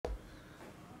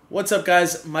What's up,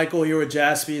 guys? Michael here with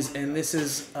Jaspys, and this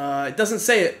is, it doesn't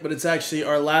say it, but it's actually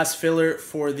our last filler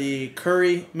for the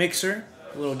Curry mixer.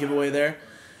 A little giveaway there.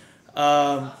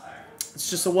 It's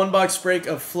just a one-box break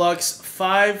of Flux.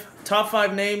 Top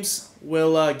five names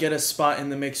will get a spot in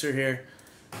the mixer here.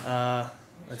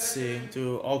 Let's see,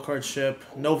 do all card ship,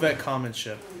 no vet common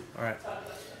ship. All right.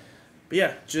 But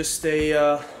yeah, just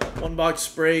a one-box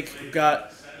break. We've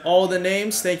got all the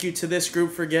names. Thank you to this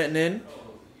group for getting in.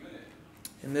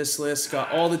 In this list,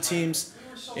 got all the teams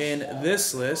in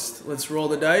this list. Let's roll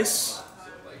the dice.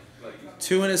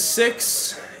 2 and a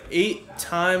 6, 8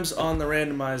 times on the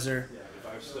randomizer.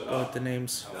 Go with the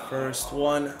names first.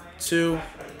 1, 2,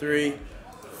 3,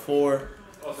 4,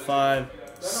 5,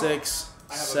 6,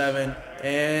 7,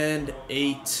 and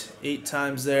 8. 8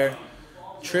 times there.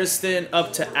 Tristan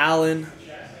up to Allen.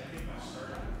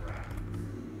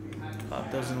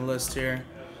 Pop those in the list here.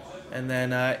 And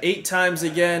then 8 times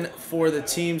again for the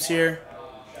teams here.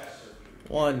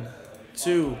 1,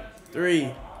 2,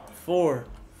 3, 4,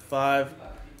 5,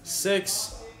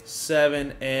 6,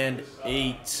 7, and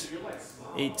 8.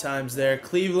 8 times there.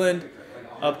 Cleveland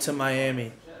up to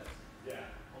Miami.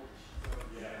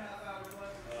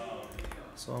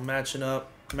 So I'm match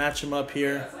them up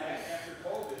here.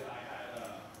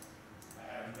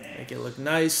 Make it look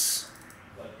nice.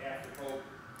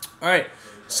 All right.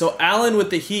 So Allen with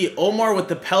the Heat, Omar with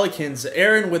the Pelicans,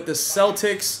 Aaron with the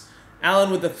Celtics,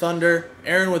 Allen with the Thunder,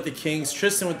 Aaron with the Kings,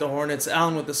 Tristan with the Hornets,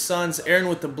 Allen with the Suns, Aaron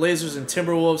with the Blazers and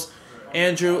Timberwolves,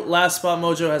 Andrew, last spot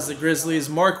mojo, has the Grizzlies,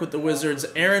 Mark with the Wizards,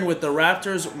 Aaron with the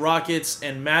Raptors, Rockets,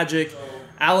 and Magic,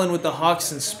 Allen with the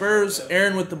Hawks and Spurs,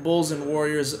 Aaron with the Bulls and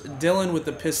Warriors, Dylan with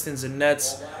the Pistons and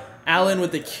Nets, Allen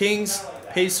with the Kings,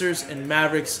 Pacers, and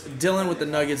Mavericks, Dylan with the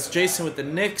Nuggets, Jason with the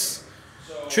Knicks,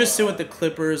 Tristan with the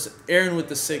Clippers, Aaron with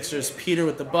the Sixers, Peter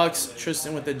with the Bucks,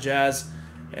 Tristan with the Jazz,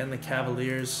 and the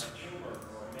Cavaliers.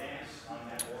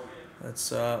 Let's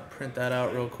print that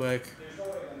out real quick.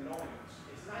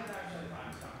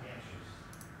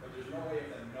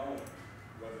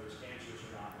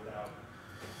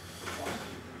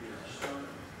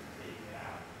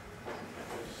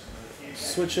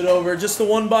 Switch it over. Just the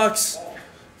one box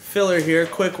filler here.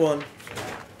 Quick one.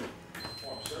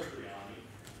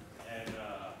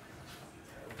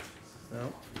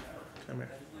 No. Come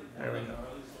here. There we go.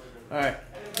 Alright.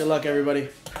 Good luck, everybody.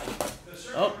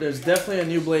 Oh, there's definitely a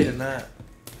new blade in that.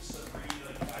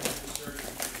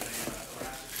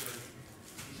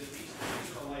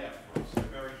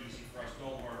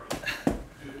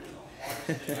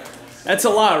 That's a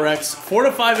lot, Rex. 4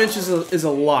 to 5 inches is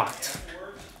a lot.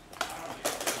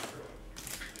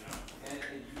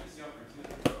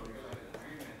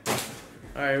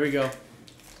 All right, here we go.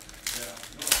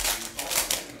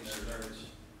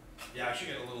 Yeah, I should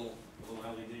get a little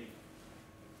LED.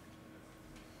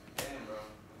 Damn,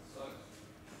 bro.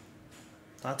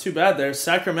 Not too bad there.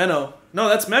 Sacramento. No,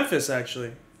 that's Memphis,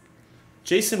 actually.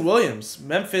 Jason Williams.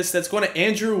 Memphis. That's going to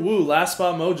Andrew Wu. Last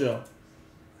spot mojo.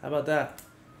 How about that?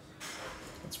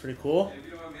 That's pretty cool. If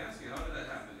you don't mind me asking, how did that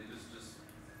happen? They just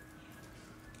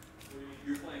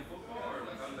you're playing football, or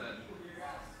like how did that?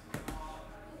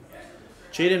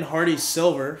 Jaden Hardy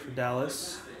silver for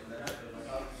Dallas.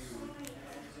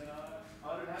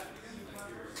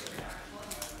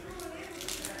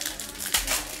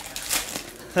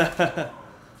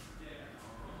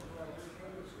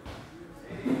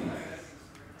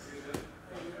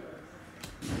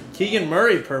 Keegan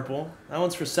Murray purple. That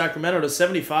one's for Sacramento to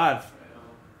 75.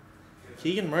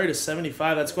 Keegan Murray to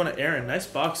 75. That's going to Aaron. Nice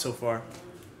box so far.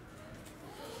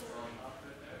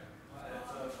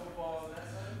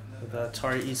 With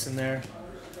Tari Eason there.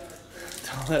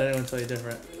 Don't let anyone tell you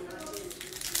different.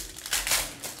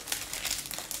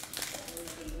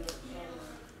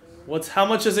 How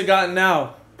much has it gotten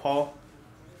now, Paul?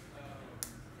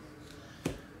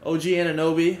 OG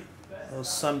Anunoby. Those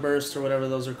sunbursts or whatever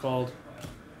those are called.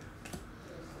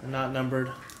 They're not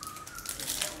numbered.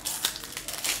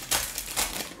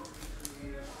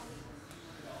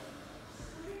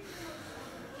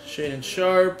 Shaden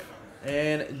Sharp.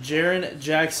 And Jaren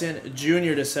Jackson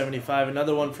Jr. to 75.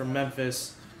 Another one from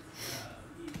Memphis.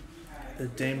 The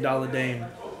Dame Dollar Dame.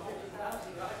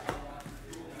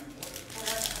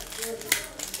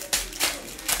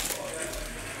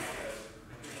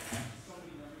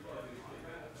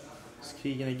 It's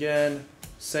Keegan again.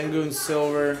 Sengun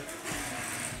silver.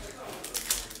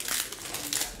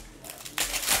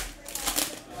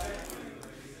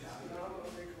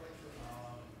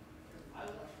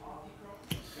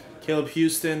 Caleb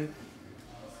Houston,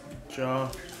 Jaw.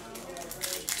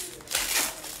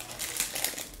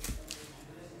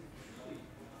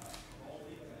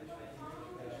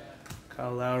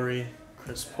 Kyle Lowry,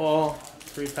 Chris Paul.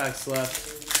 3 packs left.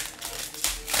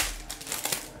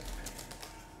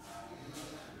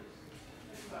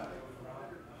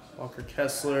 Walker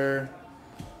Kessler.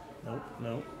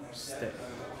 Nope. Steph.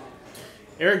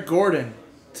 Eric Gordon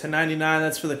 /99.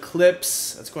 That's for the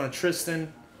Clips. That's going to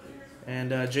Tristan.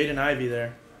 And Jaden Ivey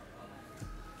there.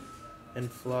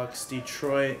 And Flux.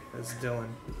 Detroit. That's Dylan.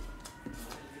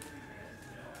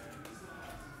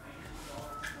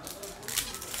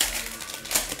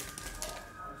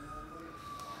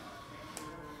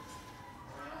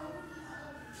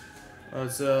 Oh,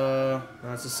 it's no,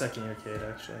 it's a second-year kid,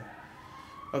 actually.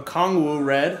 A Kongwu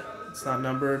red. It's not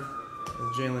numbered.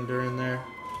 Jalen Duren there.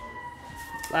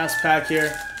 Last pack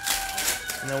here.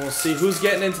 And then we'll see who's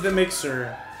getting into the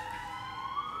mixer.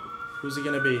 Who's it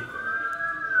going to be?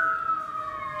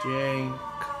 Jang,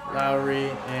 Lowry,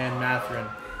 and Matherin.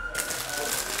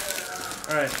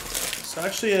 Alright. So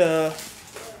actually a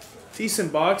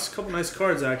decent box. A couple nice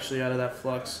cards, actually, out of that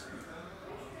Flux.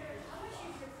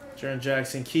 Jaren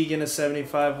Jackson, Keegan, a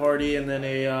 75 Hardy, and then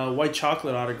a white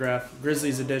chocolate autograph,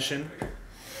 Grizzlies edition.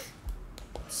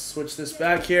 Let's switch this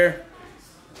back here.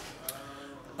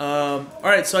 All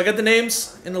right, so I got the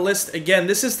names in the list. Again,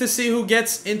 this is to see who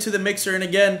gets into the mixer. And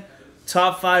again,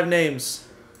 top 5 names.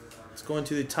 Let's go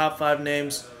into the top 5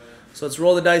 names. So let's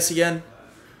roll the dice again.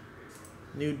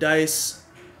 New dice.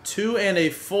 2 and a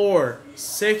 4.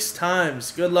 6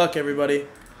 times. Good luck, everybody.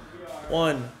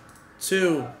 1,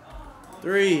 2,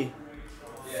 3,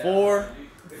 4,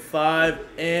 5,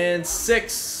 and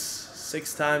 6.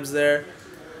 6 times there.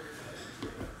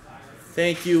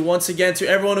 Thank you once again to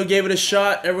everyone who gave it a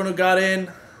shot, everyone who got in.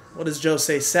 What does Joe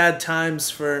say? Sad times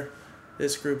for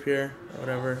this group here, or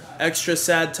whatever. Extra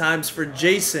sad times for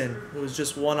Jason, who was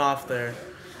just one off there.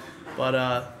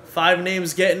 But 5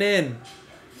 names getting in.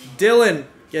 Dylan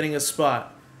getting a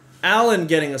spot. Allen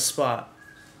getting a spot.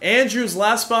 Andrew's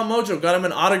last spot mojo got him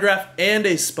an autograph and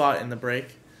a spot in the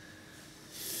break.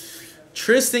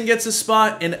 Tristan gets a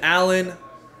spot, and Allen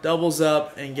doubles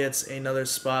up and gets another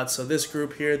spot. So this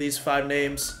group here, these 5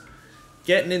 names,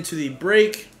 getting into the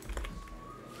break.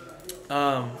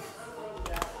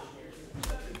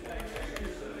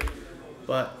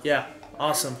 But yeah,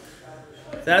 awesome.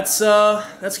 That's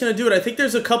gonna do it. I think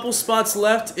there's a couple spots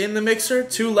left in the mixer,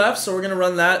 2 left, so we're gonna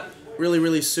run that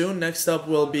really soon. Next up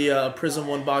will be a Prism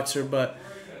 1 boxer. But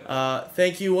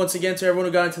thank you once again to everyone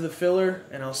who got into the filler,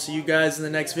 and I'll see you guys in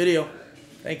the next video.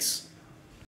 Thanks.